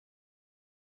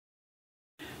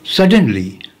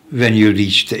Suddenly, when you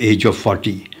reach the age of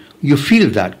 40, you feel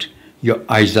that your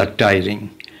eyes are tiring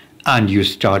and you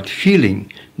start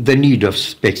feeling the need of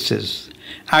specs.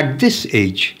 At this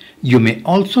age, you may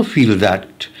also feel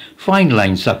that fine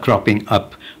lines are cropping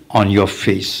up on your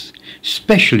face,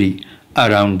 especially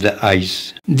around the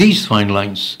eyes. These fine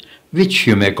lines, which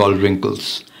you may call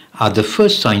wrinkles, are the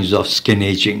first signs of skin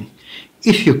aging.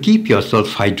 If you keep yourself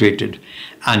hydrated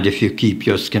and if you keep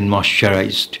your skin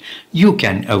moisturized, you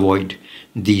can avoid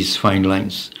these fine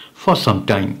lines for some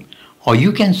time. Or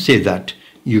you can say that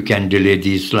you can delay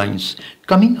these lines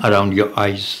coming around your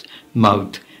eyes,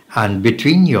 mouth, and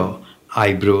between your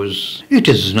eyebrows. It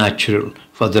is natural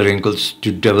for the wrinkles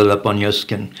to develop on your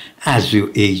skin as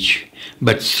you age,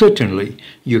 but certainly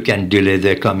you can delay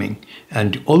their coming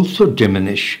and also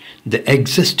diminish the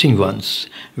existing ones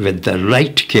with the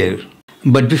right care.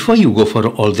 But before you go for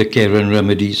all the care and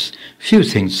remedies, few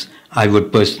things I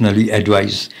would personally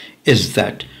advise is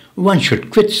that one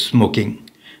should quit smoking.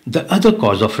 The other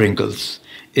cause of wrinkles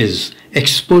is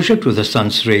exposure to the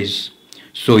sun's rays,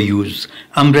 so use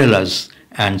umbrellas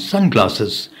and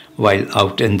sunglasses while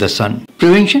out in the sun.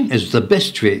 Prevention is the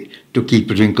best way to keep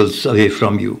wrinkles away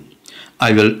from you.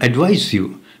 I will advise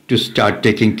you to start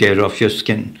taking care of your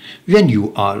skin when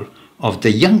you are of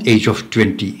the young age of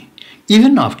 20.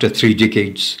 Even after 3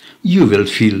 decades, you will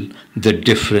feel the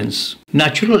difference.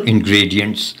 Natural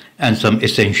ingredients and some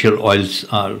essential oils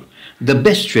are the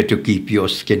best way to keep your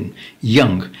skin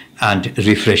young and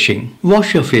refreshing.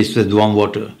 Wash your face with warm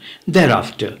water.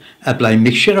 Thereafter, apply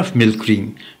mixture of milk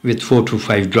cream with 4 to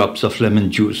 5 drops of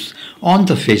lemon juice on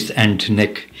the face and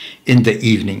neck in the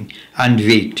evening and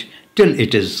wait till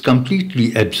it is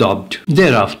completely absorbed.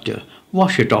 Thereafter,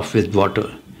 wash it off with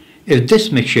water. If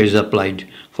this mixture is applied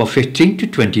for 15 to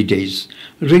 20 days,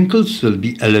 wrinkles will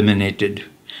be eliminated.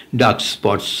 Dark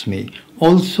spots may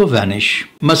also vanish.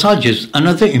 Massage is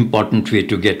another important way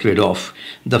to get rid of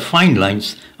the fine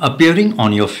lines appearing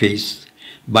on your face.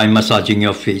 By massaging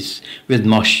your face with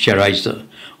moisturizer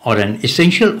or an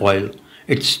essential oil,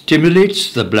 it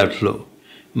stimulates the blood flow.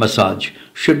 Massage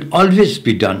should always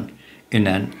be done in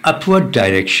an upward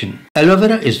direction. Aloe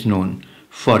vera is known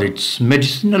for its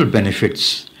medicinal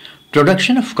benefits.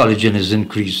 Production of collagen is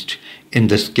increased in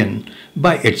the skin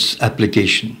by its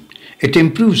application. It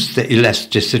improves the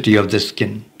elasticity of the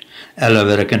skin. Aloe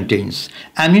vera contains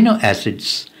amino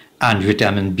acids and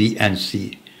vitamin B and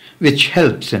C, which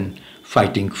helps in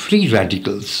fighting free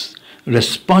radicals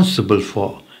responsible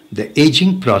for the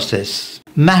aging process.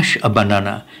 Mash a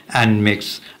banana and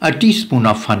mix a teaspoon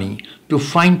of honey to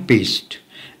fine paste.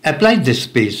 Apply this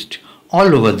paste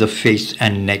all over the face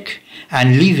and neck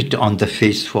and leave it on the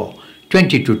face for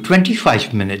 20 to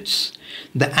 25 minutes.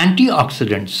 The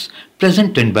antioxidants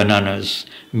present in bananas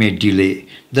may delay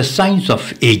the signs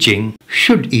of aging.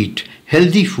 Should eat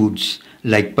healthy foods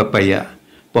like papaya,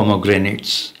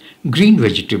 pomegranates, green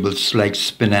vegetables like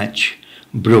spinach,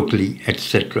 broccoli,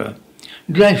 etc.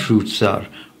 Dry fruits are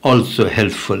also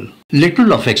helpful.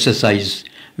 Little of exercise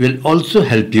will also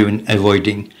help you in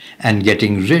avoiding and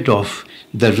getting rid of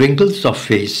the wrinkles of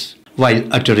face.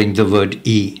 While uttering the word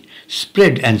E,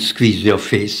 spread and squeeze your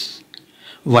face.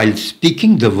 While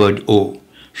speaking the word O,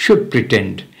 should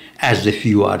pretend as if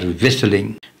you are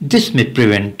whistling. This may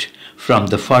prevent from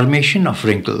the formation of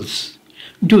wrinkles.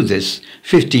 Do this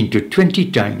 15 to 20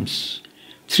 times,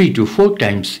 3 to 4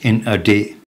 times in a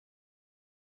day.